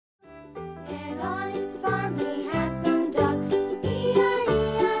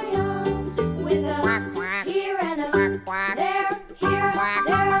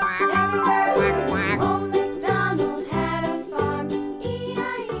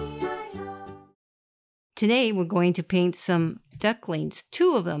Today we're going to paint some ducklings,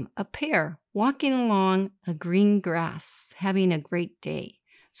 two of them, a pair, walking along a green grass, having a great day.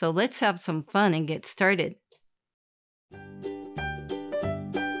 So let's have some fun and get started.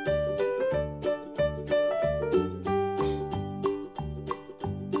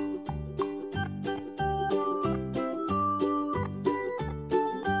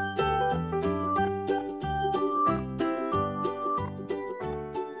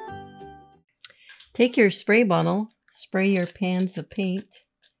 Take your spray bottle, spray your pans of paint,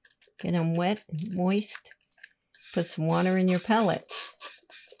 get them wet and moist, put some water in your palette.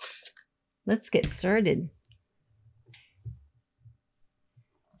 Let's get started.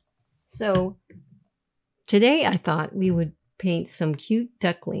 So today I thought we would paint some cute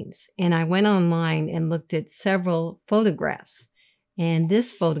ducklings, and I went online and looked at several photographs, and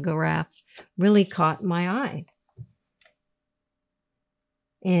this photograph really caught my eye.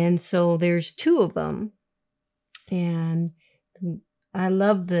 And so there's two of them, and I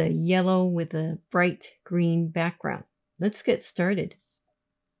love the yellow with a bright green background. Let's get started.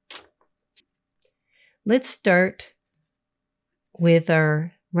 Let's start with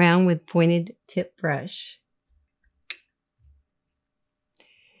our round with pointed tip brush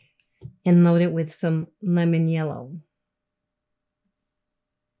and load it with some lemon yellow.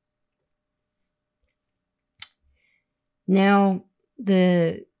 Now,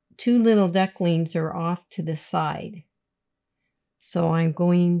 the two little ducklings are off to the side. So I'm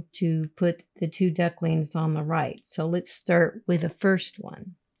going to put the two ducklings on the right. So let's start with the first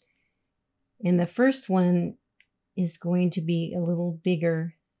one. And the first one is going to be a little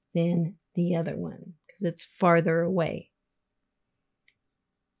bigger than the other one because it's farther away.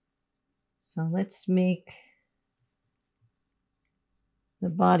 So let's make the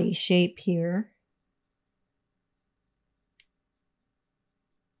body shape here.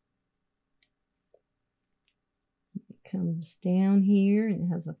 Comes down here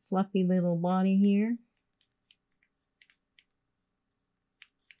and it has a fluffy little body here.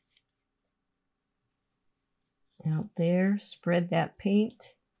 Out there, spread that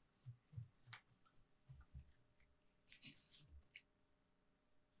paint.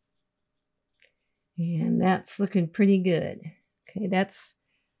 And that's looking pretty good. Okay, that's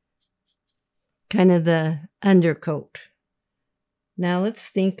kind of the undercoat. Now let's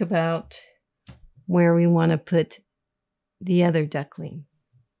think about where we want to put the other duckling.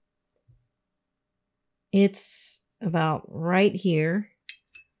 It's about right here.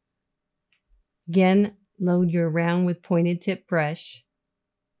 Again, load your round with pointed tip brush.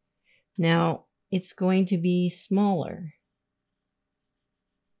 Now it's going to be smaller.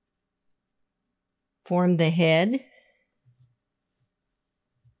 Form the head.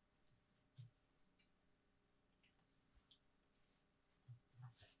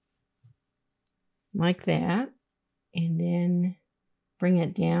 Like that. And then bring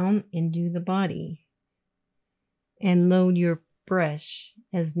it down and do the body. And load your brush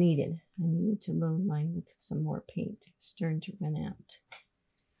as needed. I needed to load mine with some more paint. It's starting to run out.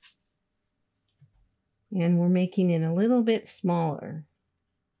 And we're making it a little bit smaller.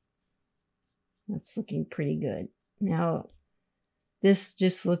 That's looking pretty good. Now, this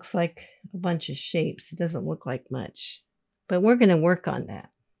just looks like a bunch of shapes. It doesn't look like much. But we're going to work on that.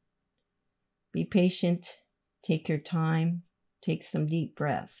 Be patient. Take your time. Take some deep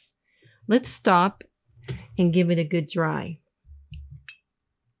breaths. Let's stop and give it a good dry.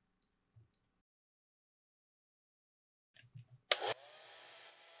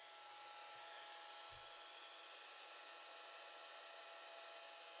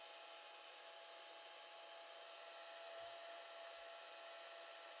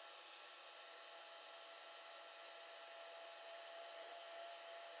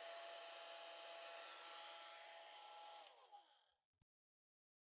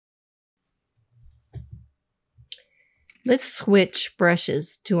 Let's switch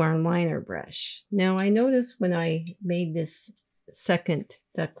brushes to our liner brush. Now I noticed when I made this second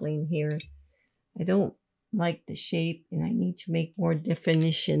duckling here, I don't like the shape and I need to make more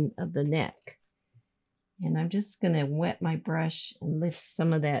definition of the neck. And I'm just going to wet my brush and lift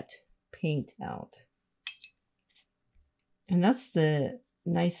some of that paint out. And that's the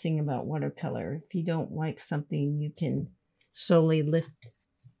nice thing about watercolor. If you don't like something, you can slowly lift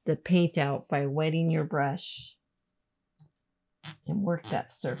the paint out by wetting your brush and work that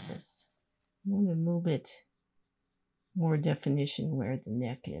surface. I want a little bit more definition where the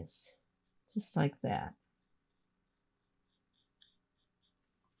neck is. Just like that.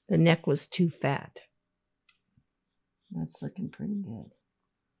 The neck was too fat. That's looking pretty good.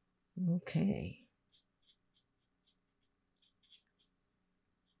 Okay.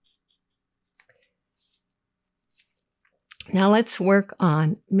 Now let's work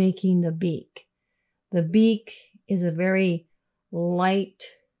on making the beak. The beak is a very light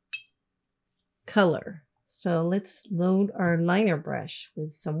color. So let's load our liner brush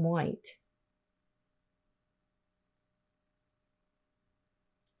with some white.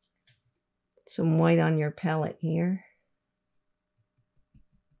 Some white on your palette here.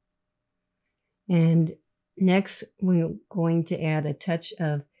 And next we're going to add a touch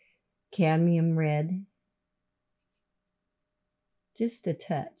of cadmium red. Just a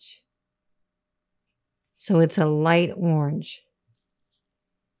touch. So it's a light orange.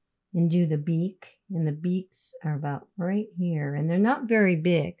 And do the beak. And the beaks are about right here. And they're not very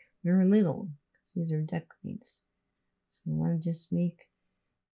big. They're little. Because these are ducklings. So we want to just make.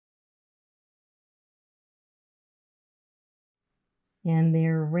 And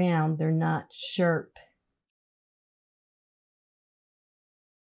they're round. They're not sharp.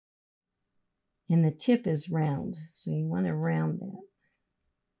 And the tip is round. So you want to round that.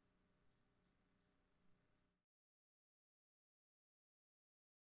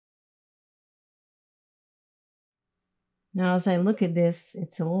 Now, as I look at this,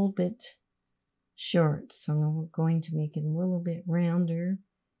 it's a little bit short, so I'm going to make it a little bit rounder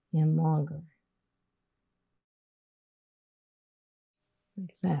and longer.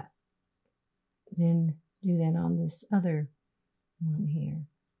 Like that. Then do that on this other one here.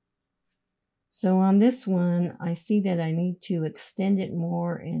 So on this one, I see that I need to extend it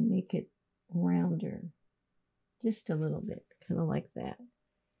more and make it rounder. Just a little bit, kind of like that.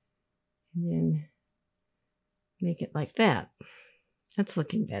 And then make it like that. That's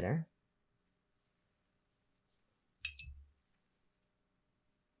looking better.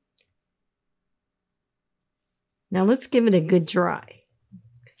 Now let's give it a good dry,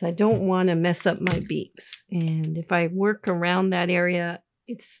 because I don't want to mess up my beaks. And if I work around that area,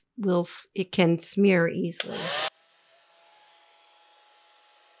 it can smear easily.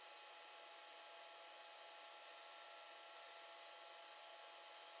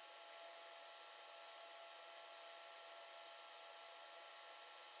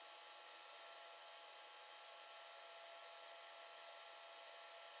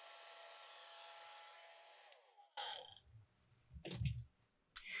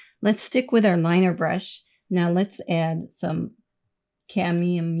 Let's stick with our liner brush. Now let's add some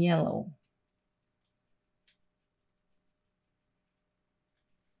cadmium yellow.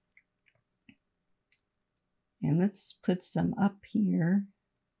 And let's put some up here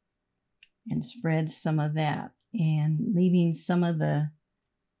and spread some of that, and leaving some of the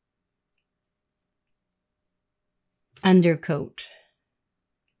undercoat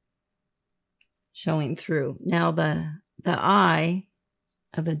showing through. Now the eye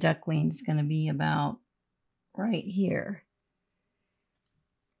of the duckling is going to be about right here.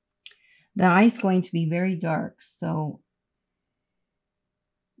 The eye is going to be very dark, so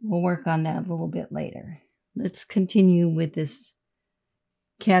we'll work on that a little bit later. Let's continue with this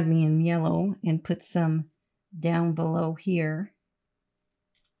cadmium yellow and put some down below here.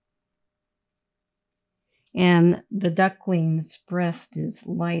 And the duckling's breast is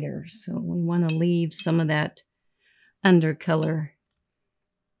lighter, so we want to leave some of that undercolor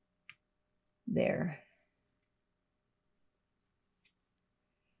there.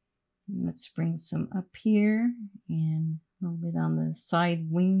 And let's bring some up here and a little bit on the side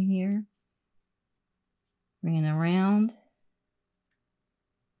wing here. Bring it around.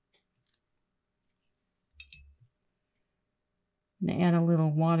 I'm going to add a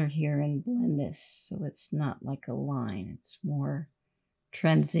little water here and blend this so it's not like a line. It's more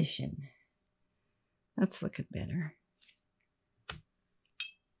transition. That's looking better.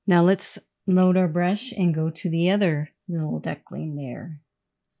 Now let's load our brush and go to the other little duckling there.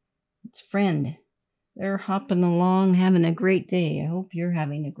 It's Friend. They're hopping along, having a great day. I hope you're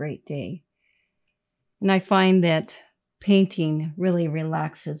having a great day. And I find that painting really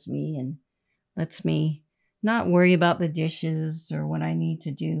relaxes me and lets me not worry about the dishes or what I need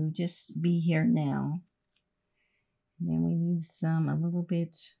to do. Just be here now. And then we need a little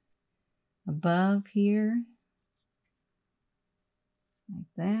bit above here. Like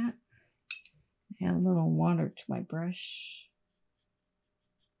that. Add a little water to my brush.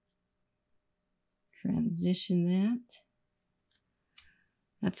 Transition that.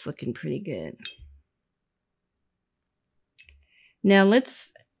 That's looking pretty good. Now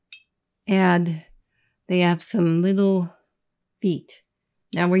let's add, they have some little feet.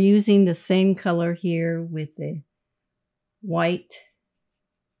 Now we're using the same color here with the white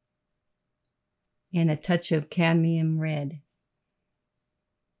and a touch of cadmium red.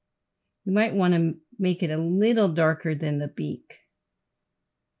 You might want to make it a little darker than the beak.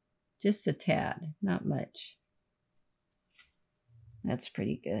 Just a tad, not much. That's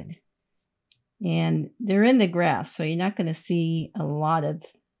pretty good. And they're in the grass, so you're not going to see a lot of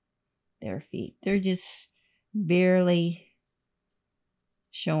their feet. They're just barely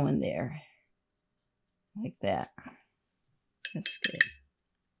showing there. Like that. That's good.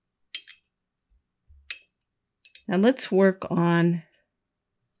 Now let's work on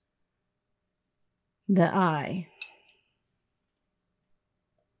the eye.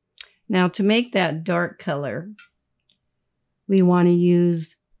 Now to make that dark color, we want to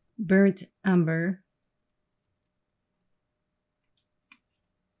use burnt umber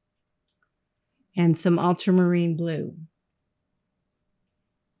and some ultramarine blue.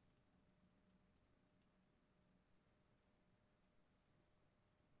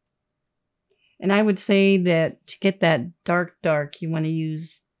 And I would say that to get that dark, you want to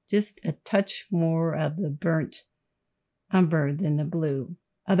use just a touch more of the burnt umber than the blue.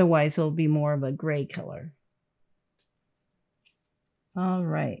 Otherwise, it'll be more of a gray color. All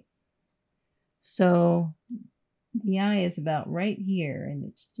right. So the eye is about right here, and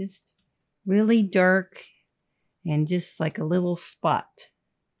it's just really dark and just like a little spot.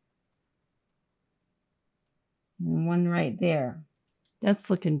 And one right there. That's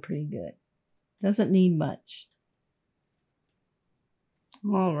looking pretty good. Doesn't need much.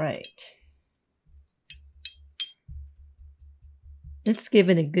 All right. Let's give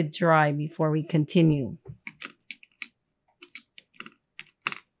it a good dry before we continue.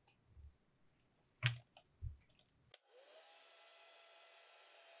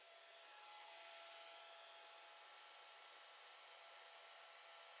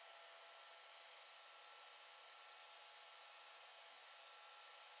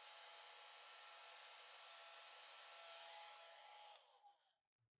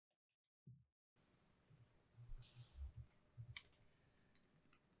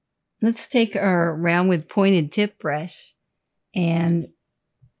 Let's take our round with pointed tip brush, and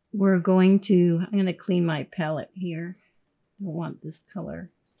I'm going to clean my palette here. I don't want this color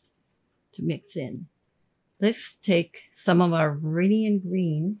to mix in. Let's take some of our Viridian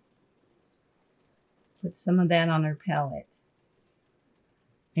green, put some of that on our palette,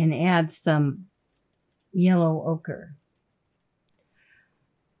 and add some yellow ochre.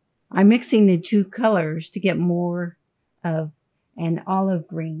 I'm mixing the two colors to get more of an olive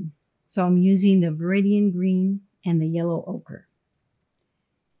green. So I'm using the Viridian green and the yellow ochre.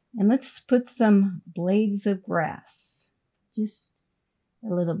 And let's put some blades of grass, just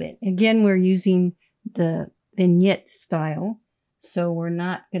a little bit. Again, we're using the vignette style, so we're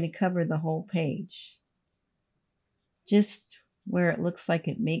not going to cover the whole page. Just where it looks like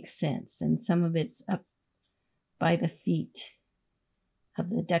it makes sense, and some of it's up by the feet of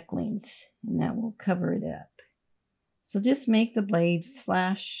the ducklings, and that will cover it up. So just make the blades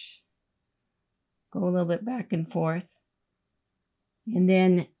slash, go a little bit back and forth, and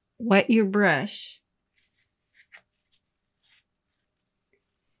then wet your brush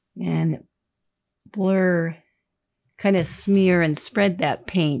and blur, kind of smear and spread that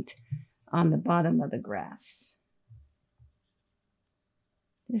paint on the bottom of the grass.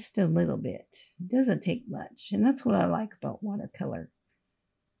 Just a little bit. It doesn't take much, and that's what I like about watercolor.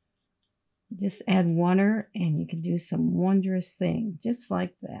 Just add water and you can do some wondrous thing, just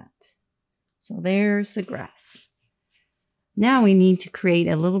like that. So there's the grass. Now we need to create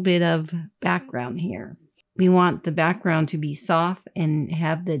a little bit of background here. We want the background to be soft and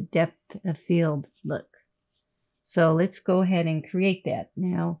have the depth of field look. So let's go ahead and create that.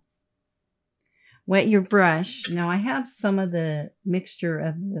 Now, wet your brush. Now I have some of the mixture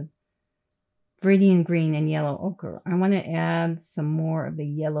of the Viridian green and yellow ochre. I want to add some more of the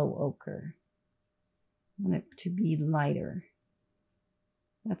yellow ochre. I want it to be lighter.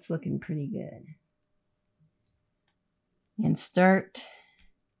 That's looking pretty good. And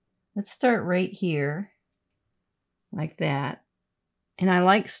let's start right here, like that. And I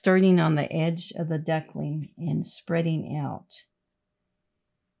like starting on the edge of the duckling and spreading out.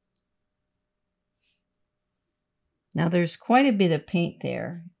 Now there's quite a bit of paint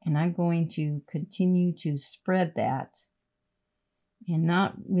there, and I'm going to continue to spread that and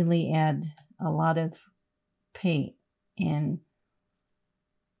not really add a lot of paint. And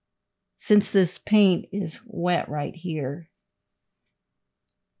since this paint is wet right here,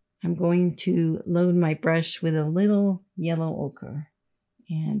 I'm going to load my brush with a little yellow ochre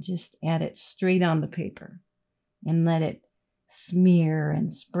and just add it straight on the paper and let it smear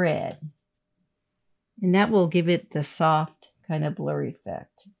and spread. And that will give it the soft kind of blurry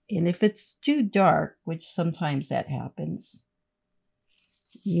effect. And if it's too dark, which sometimes that happens,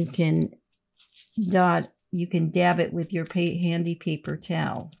 you can dab it with your handy paper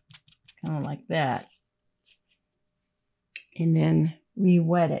towel, kind of like that. and then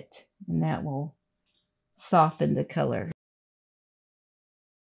re-wet it, and that will soften the color.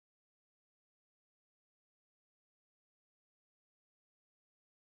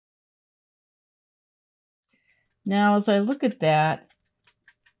 Now, as I look at that,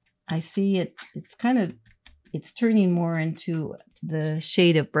 I see it's turning more into the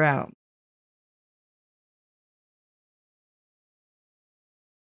shade of brown.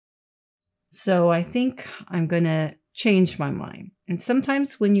 So I think I'm going to change my mind. And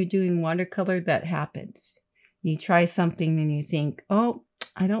sometimes when you're doing watercolor, that happens. You try something and you think, oh,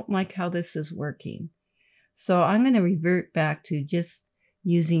 I don't like how this is working. So I'm going to revert back to just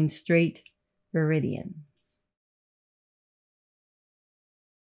using straight Viridian.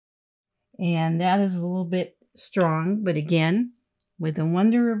 And that is a little bit strong, but again, with the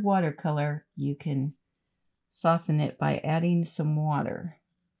wonder of watercolor, you can soften it by adding some water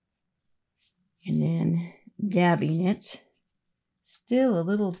and then dabbing it. Still a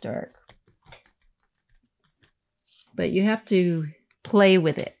little dark, but you have to play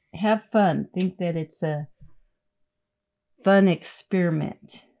with it. Have fun. Think that it's a fun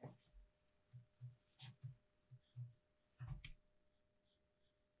experiment.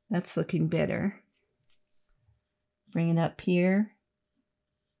 That's looking better. Bring it up here.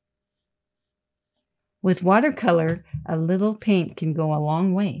 With watercolor, a little paint can go a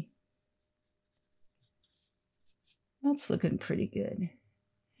long way. That's looking pretty good.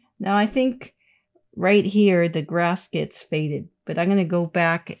 Now I think right here the grass gets faded, but I'm going to go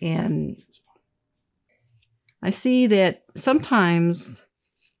back and I see that sometimes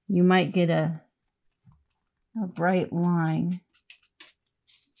you might get a bright line,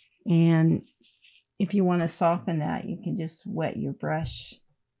 and if you want to soften that, you can just wet your brush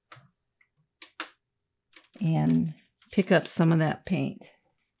and pick up some of that paint.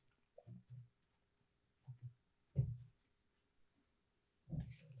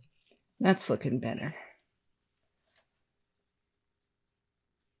 That's looking better.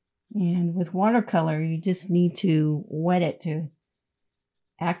 And with watercolor, you just need to wet it to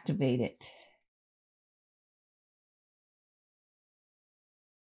activate it.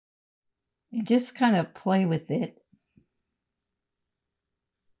 And just kind of play with it.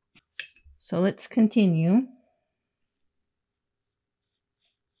 So let's continue.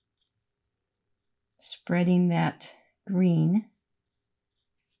 Spreading that green.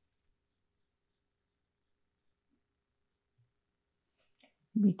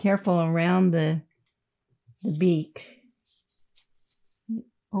 Be careful around the beak. It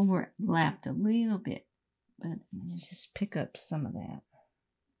overlapped a little bit, but I'm going to just pick up some of that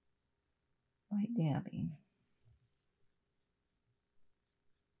by dabbing.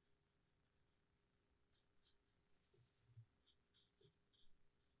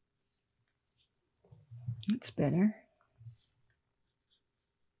 That's better.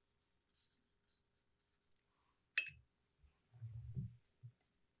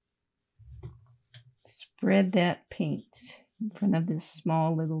 Spread that paint in front of this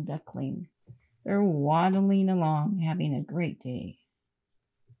small little duckling. They're waddling along, having a great day.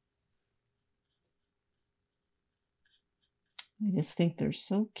 I just think they're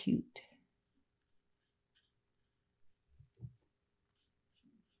so cute.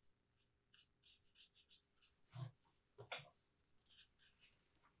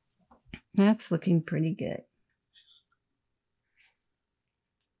 That's looking pretty good.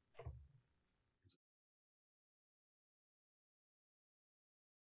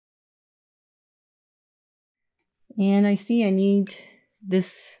 And I see I need,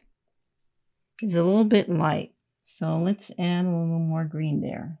 this is a little bit light, so let's add a little more green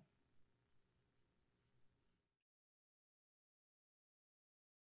there.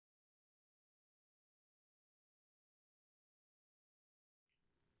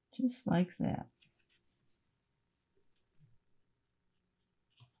 Just like that.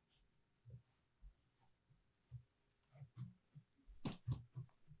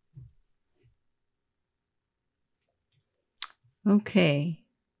 Okay.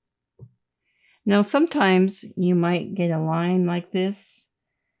 Now sometimes you might get a line like this,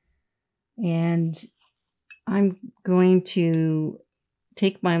 and I'm going to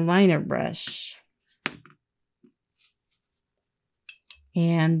take my liner brush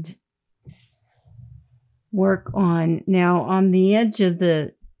and work on, now on the edge of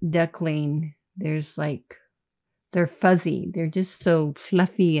the duckling, there's like, they're fuzzy. They're just so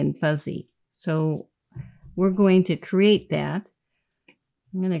fluffy and fuzzy. So we're going to create that.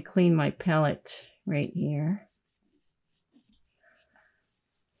 I'm going to clean my palette right here.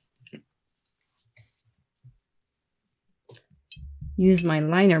 Use my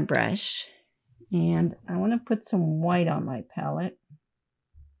liner brush And I want to put some white on my palette.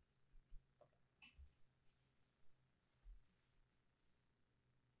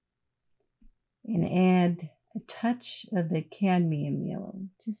 And add a touch of the cadmium yellow,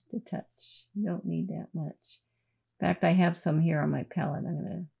 just a touch. You don't need that much. In fact, I have some here on my palette. I'm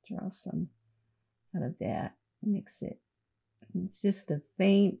going to draw some out of that, mix it. It's just a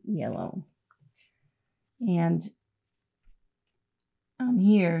faint yellow. And on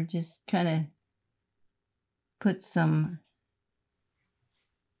here, just kind of put some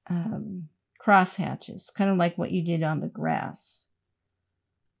cross hatches, kind of like what you did on the grass.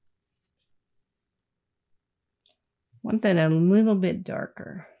 Want that a little bit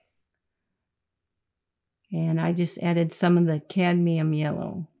darker. And I just added some of the cadmium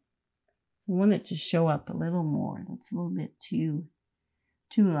yellow. I want it to show up a little more. That's a little bit too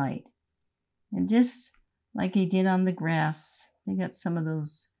light. And just like I did on the grass, I got some of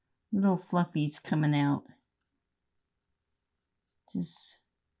those little fluffies coming out. Just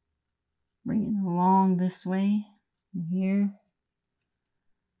bring it along this way and here.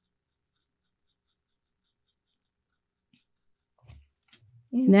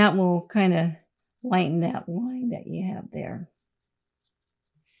 And that will kind of lighten that line that you have there.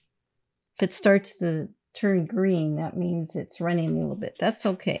 If it starts to turn green, that means it's running a little bit. That's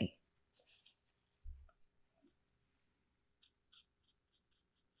okay.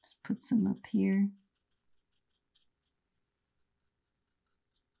 Just put some up here.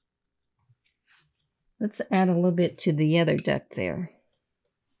 Let's add a little bit to the other duck there.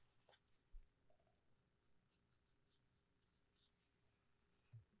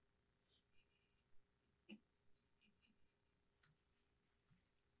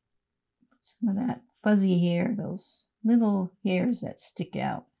 Some of that fuzzy hair, those little hairs that stick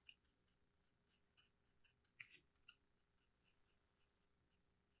out.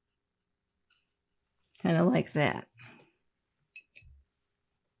 Kind of like that.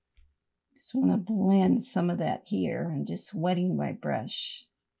 Just want to blend some of that here and just wetting my brush.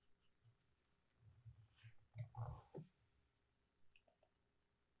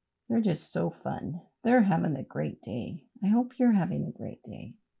 They're just so fun. They're having a great day. I hope you're having a great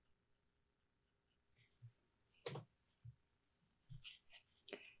day.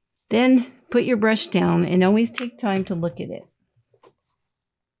 Then put your brush down and always take time to look at it.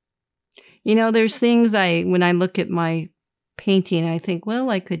 You know, there's things when I look at my painting, I think, well,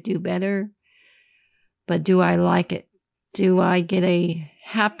 I could do better. But do I like it? Do I get a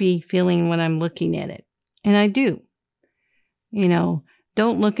happy feeling when I'm looking at it? And I do. You know,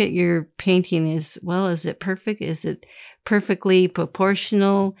 don't look at your painting as, well, is it perfect? Is it perfectly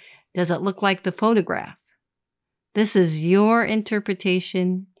proportional? Does it look like the photograph? This is your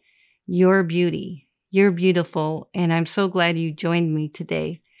interpretation, your beauty. You're beautiful, and I'm so glad you joined me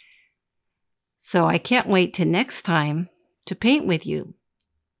today. So I can't wait till next time to paint with you.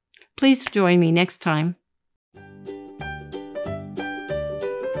 Please join me next time.